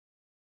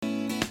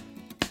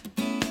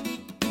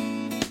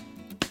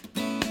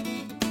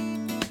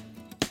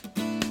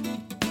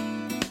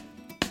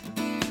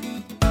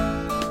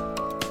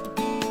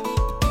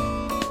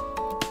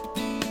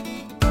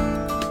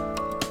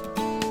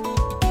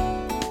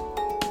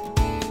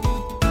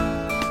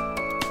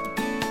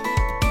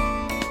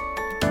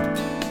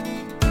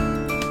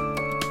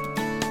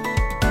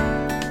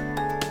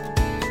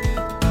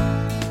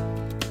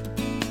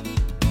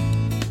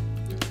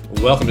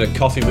Welcome to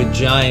Coffee with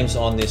James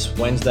on this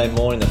Wednesday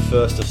morning, the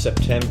 1st of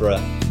September,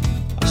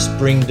 a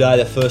spring day,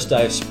 the first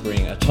day of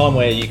spring, a time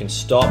where you can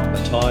stop,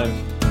 a time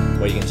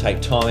where you can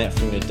take time out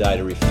from your day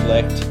to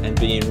reflect and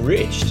be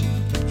enriched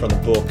from the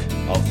book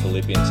of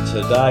Philippians.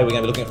 Today we're going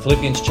to be looking at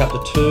Philippians chapter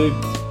 2,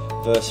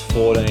 verse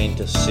 14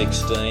 to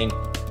 16,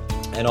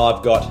 and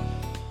I've got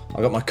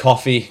my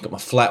coffee, got my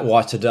flat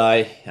white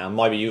today.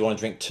 Maybe you want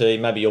to drink tea,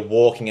 maybe you're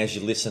walking as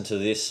you listen to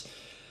this.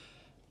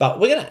 But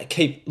we're going to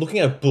keep looking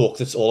at a book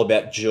that's all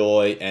about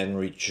joy and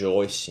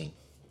rejoicing.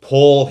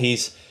 Paul,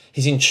 he's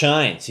in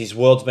chains. His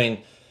world's been,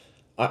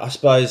 I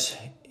suppose,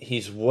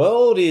 his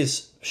world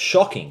is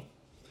shocking.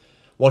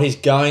 What he's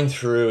going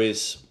through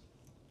is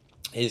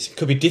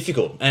could be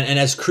difficult. And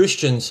as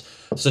Christians,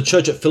 there's a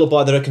church at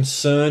Philippi that are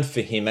concerned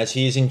for him as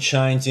he is in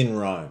chains in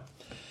Rome.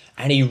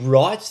 And he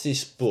writes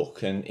this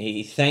book and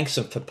he thanks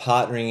them for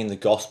partnering in the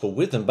gospel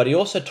with them, but he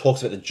also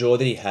talks about the joy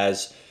that he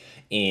has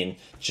in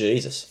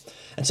Jesus.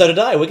 And so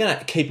today we're going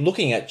to keep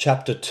looking at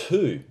chapter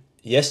 2.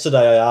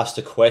 Yesterday I asked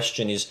a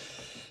question is,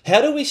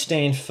 how do we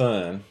stand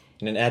firm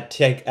in an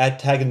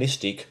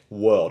antagonistic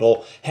world?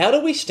 Or how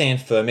do we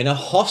stand firm in a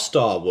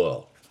hostile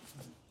world?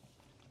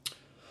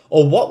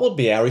 Or what will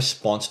be our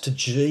response to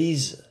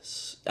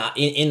Jesus?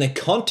 In the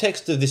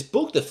context of this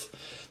book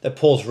that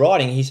Paul's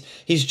writing,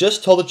 he's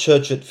just told the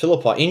church at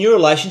Philippi, in your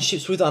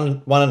relationships with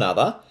one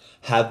another,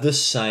 have the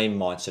same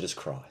mindset as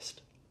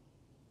Christ.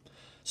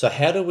 So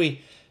how do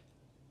we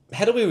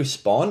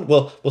respond?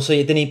 Well, we'll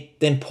see.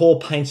 Then Paul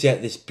paints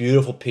out this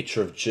beautiful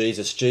picture of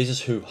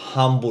Jesus who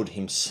humbled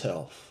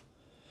himself,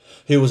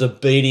 who was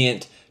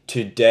obedient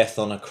to death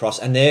on a cross.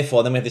 And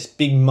therefore, then we have this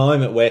big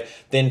moment where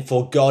then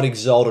for God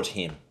exalted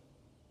him.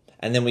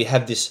 And then we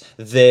have this,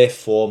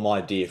 therefore,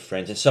 my dear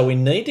friends. And so we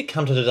need to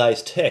come to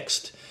today's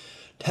text,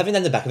 having that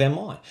in the back of our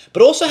mind.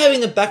 But also having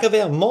in the back of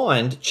our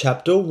mind,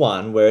 chapter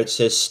 1, where it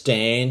says,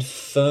 stand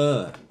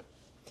firm.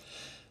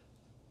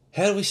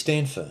 How do we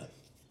stand firm?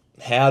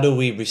 How do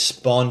we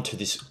respond to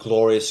this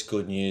glorious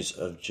good news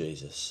of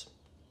Jesus?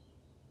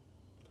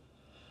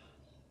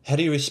 How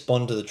do you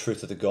respond to the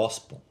truth of the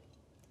gospel?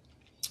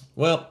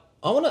 Well,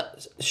 I want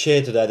to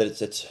share today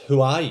that it's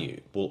who are you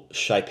will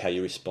shape how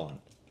you respond.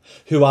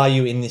 Who are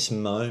you in this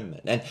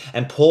moment?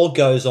 And Paul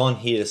goes on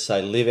here to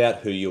say, live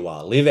out who you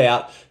are. Live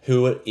out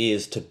who it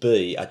is to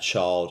be a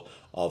child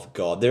of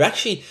God.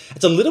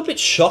 It's a little bit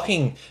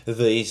shocking,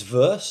 these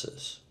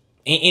verses,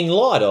 in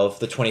light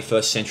of the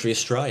 21st century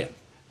Australia.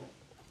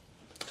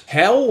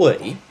 How are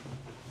we,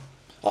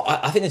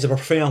 I think there's a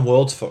profound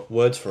words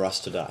for us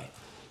today.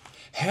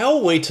 How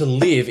are we to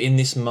live in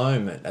this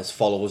moment as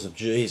followers of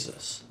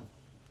Jesus?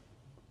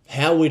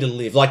 How are we to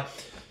live? Like,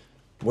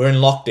 we're in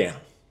lockdown.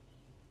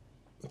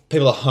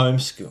 People are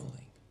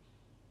homeschooling.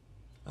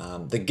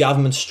 The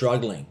government's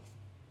struggling.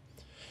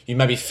 You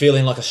may be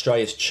feeling like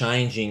Australia's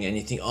changing and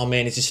you think, oh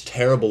man, is this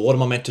terrible? What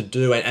am I meant to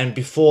do? And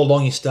before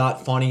long you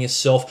start finding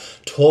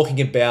yourself talking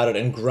about it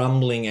and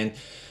grumbling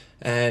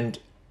and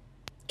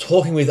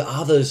talking with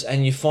others,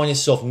 and you find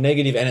yourself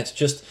negative, and it's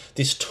just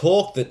this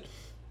talk that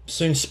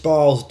soon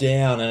spirals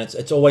down, and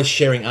it's always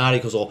sharing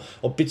articles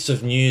or bits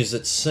of news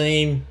that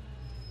seem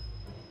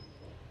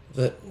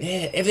that,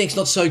 everything's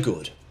not so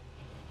good.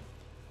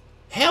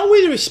 How are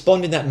we to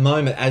respond in that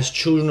moment as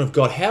children of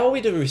God? How are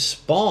we to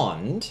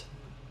respond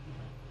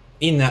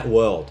in that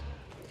world?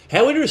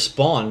 How are we to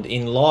respond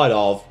in light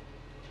of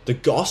the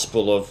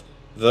gospel of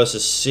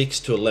verses 6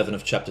 to 11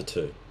 of chapter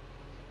 2?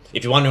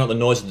 If you're wondering what the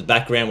noise in the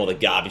background, well, the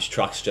garbage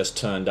truck's just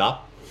turned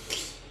up.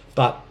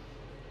 But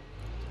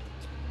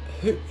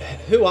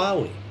who are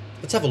we?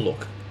 Let's have a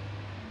look.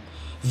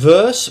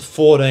 Verse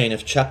 14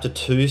 of chapter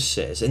 2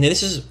 says, and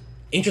this is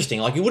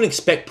interesting, like you wouldn't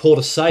expect Paul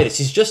to say this.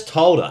 He's just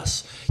told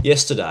us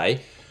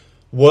yesterday,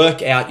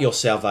 work out your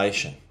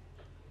salvation.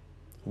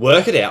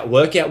 Work it out.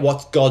 Work out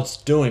what God's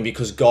doing,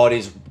 because God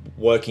is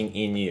working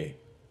in you.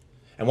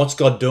 And what's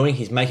God doing?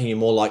 He's making you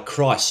more like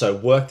Christ. So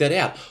work that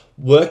out.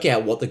 Work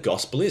out what the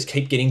gospel is.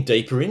 Keep getting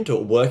deeper into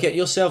it. Work out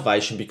your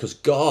salvation, because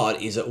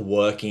God is at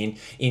work in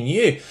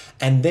you.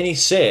 And then he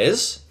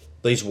says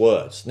these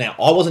words. Now,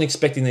 I wasn't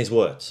expecting these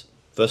words.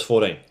 Verse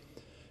 14.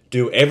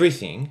 Do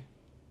everything.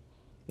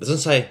 It doesn't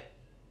say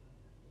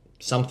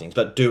some things,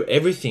 but do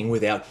everything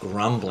without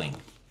grumbling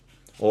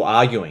or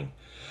arguing,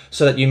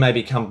 so that you may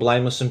become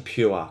blameless and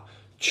pure,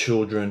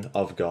 children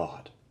of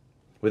God,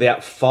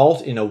 without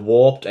fault in a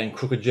warped and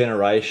crooked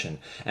generation,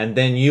 and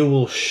then you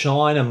will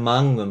shine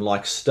among them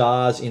like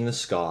stars in the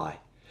sky,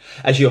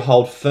 as you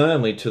hold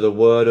firmly to the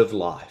word of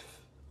life.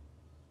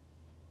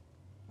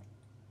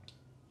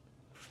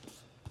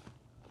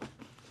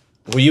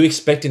 Were you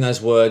expecting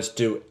those words,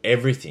 do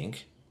everything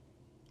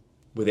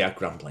without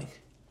grumbling?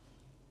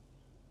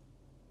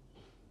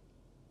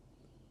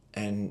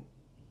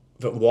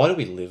 But why do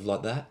we live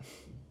like that?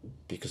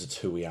 Because it's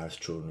who we are as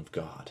children of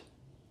God.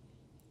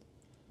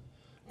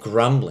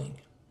 Grumbling.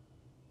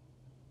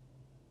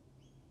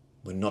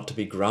 We're not to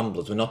be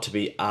grumblers. We're not to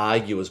be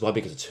arguers. Why?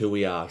 Because it's who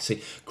we are.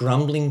 See,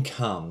 grumbling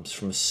comes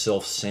from a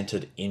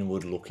self-centered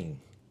inward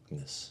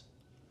lookingness.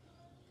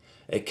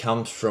 It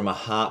comes from a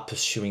heart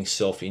pursuing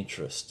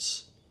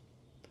self-interests.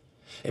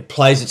 It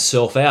plays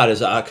itself out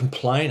as a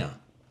complainer.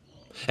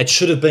 It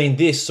should have been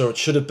this, or it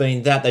should have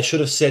been that. They should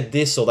have said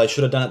this, or they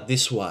should have done it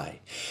this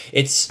way.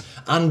 It's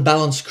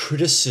unbalanced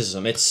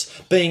criticism. It's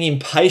being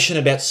impatient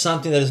about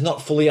something that is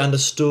not fully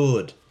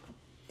understood.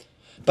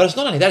 But it's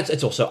not only that,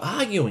 it's also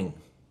arguing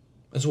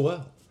as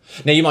well.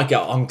 Now you might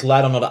go, I'm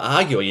glad I'm not an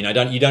arguer, you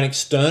don't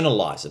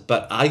externalize it,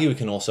 but arguing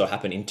can also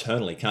happen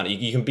internally, can't it?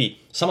 You can be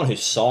someone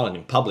who's silent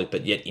in public,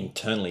 but yet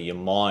internally your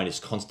mind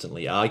is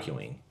constantly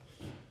arguing.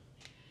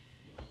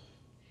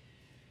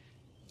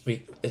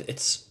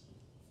 It's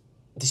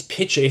this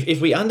picture, if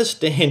we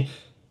understand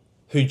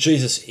who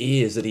Jesus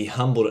is, that he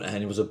humbled and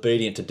he was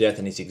obedient to death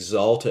and he's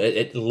exalted,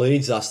 it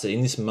leads us that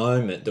in this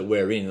moment that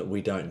we're in, that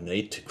we don't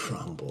need to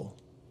grumble.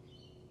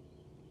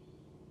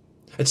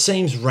 It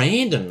seems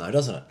random though,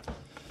 doesn't it?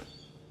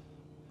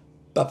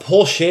 But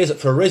Paul shares it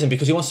for a reason,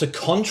 because he wants to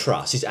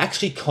contrast. He's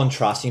actually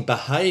contrasting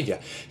behaviour.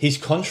 He's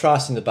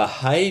contrasting the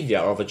behaviour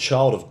of a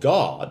child of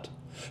God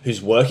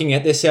who's working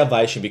at their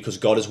salvation because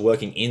God is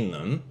working in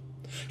them.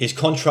 He's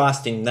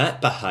contrasting that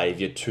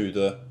behaviour to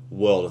the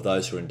world of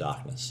those who are in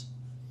darkness.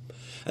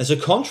 As a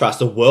contrast,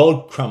 the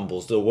world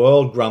crumbles, the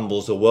world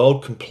grumbles, the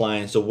world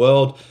complains, the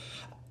world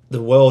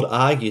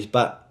argues,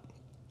 but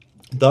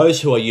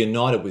those who are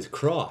united with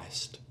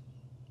Christ,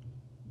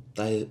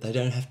 they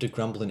don't have to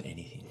grumble in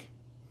anything.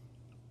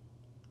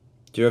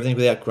 Do everything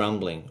without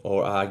grumbling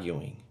or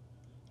arguing.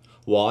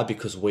 Why?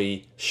 Because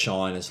we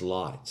shine as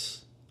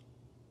lights.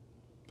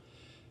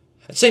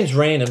 It seems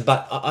random,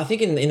 but I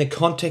think in the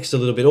context a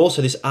little bit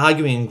also, this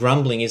arguing and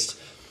grumbling it's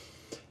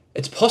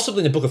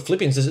possibly in the book of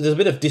Philippians, there's a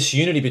bit of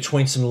disunity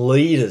between some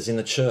leaders in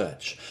the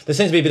church. There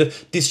seems to be a bit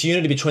of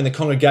disunity between the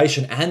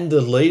congregation and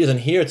the leaders, and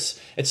here it's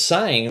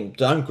saying,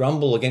 don't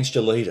grumble against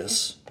your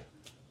leaders.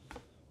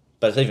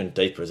 But it's even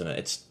deeper, isn't it?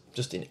 It's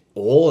just in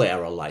all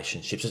our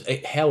relationships.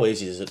 How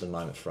easy is it at the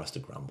moment for us to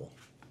grumble?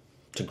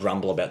 To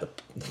grumble about the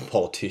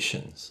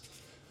politicians?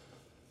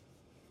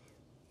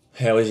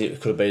 How easy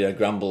could it be to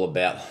grumble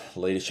about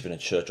leadership in a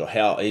church? Or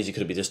how easy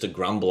could it be just to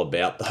grumble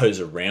about those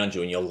around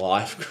you in your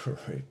life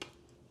group?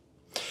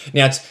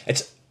 Now,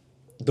 it's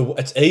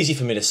easy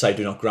for me to say,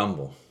 do not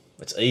grumble.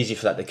 It's easy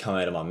for that to come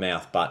out of my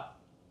mouth, but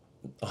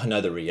I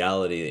know the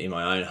reality in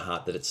my own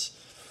heart that it's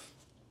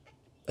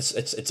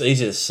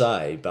easy to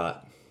say,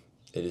 but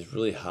it is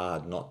really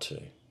hard not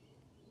to.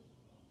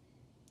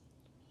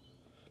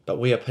 But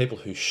we are people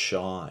who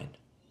shine.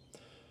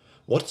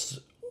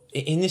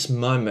 In this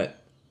moment,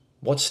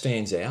 what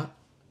stands out?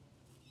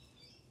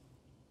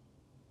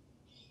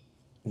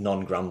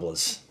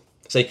 Non-grumblers.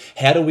 See,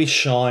 how do we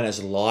shine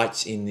as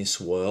lights in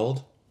this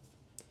world?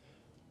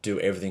 Do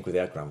everything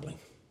without grumbling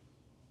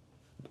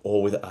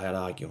or without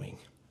arguing.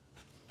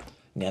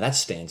 Now that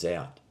stands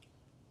out.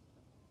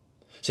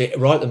 See,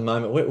 right at the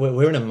moment,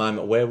 we're in a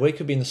moment where we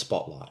could be in the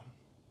spotlight.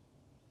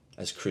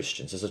 As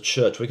Christians, as a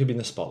church, we could be in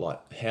the spotlight.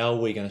 How are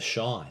we going to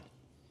shine?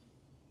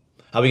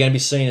 Are we going to be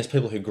seen as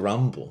people who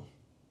grumble?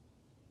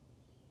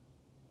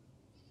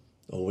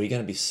 Or are we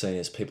going to be seen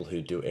as people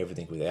who do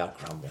everything without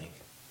grumbling?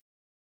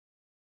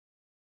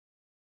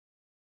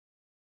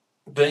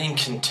 Being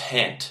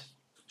content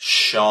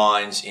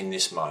shines in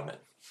this moment.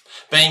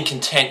 Being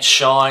content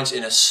shines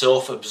in a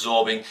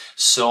self-absorbing,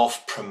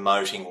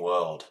 self-promoting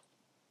world.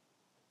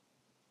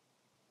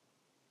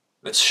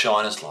 Let's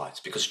shine as lights,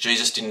 because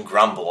Jesus didn't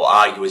grumble or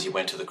argue as he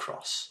went to the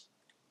cross.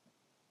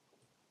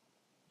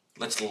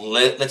 Let's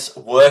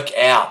work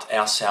out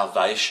our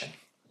salvation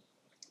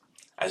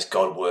as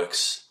God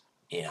works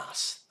in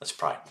us. Let's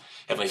pray.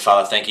 Heavenly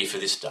Father, thank you for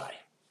this day.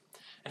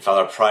 And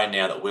Father, I pray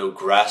now that we'll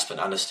grasp and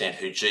understand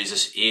who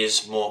Jesus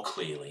is more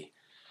clearly,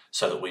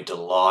 so that we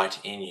delight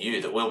in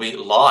you, that we'll be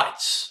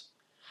lights,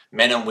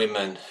 men and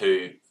women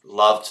who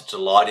love to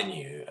delight in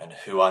you and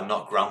who are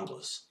not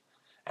grumblers.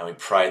 And we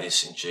pray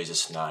this in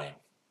Jesus' name.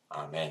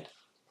 Amen.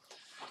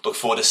 Look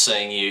forward to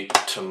seeing you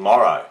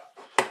tomorrow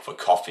for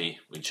Coffee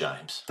with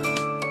James.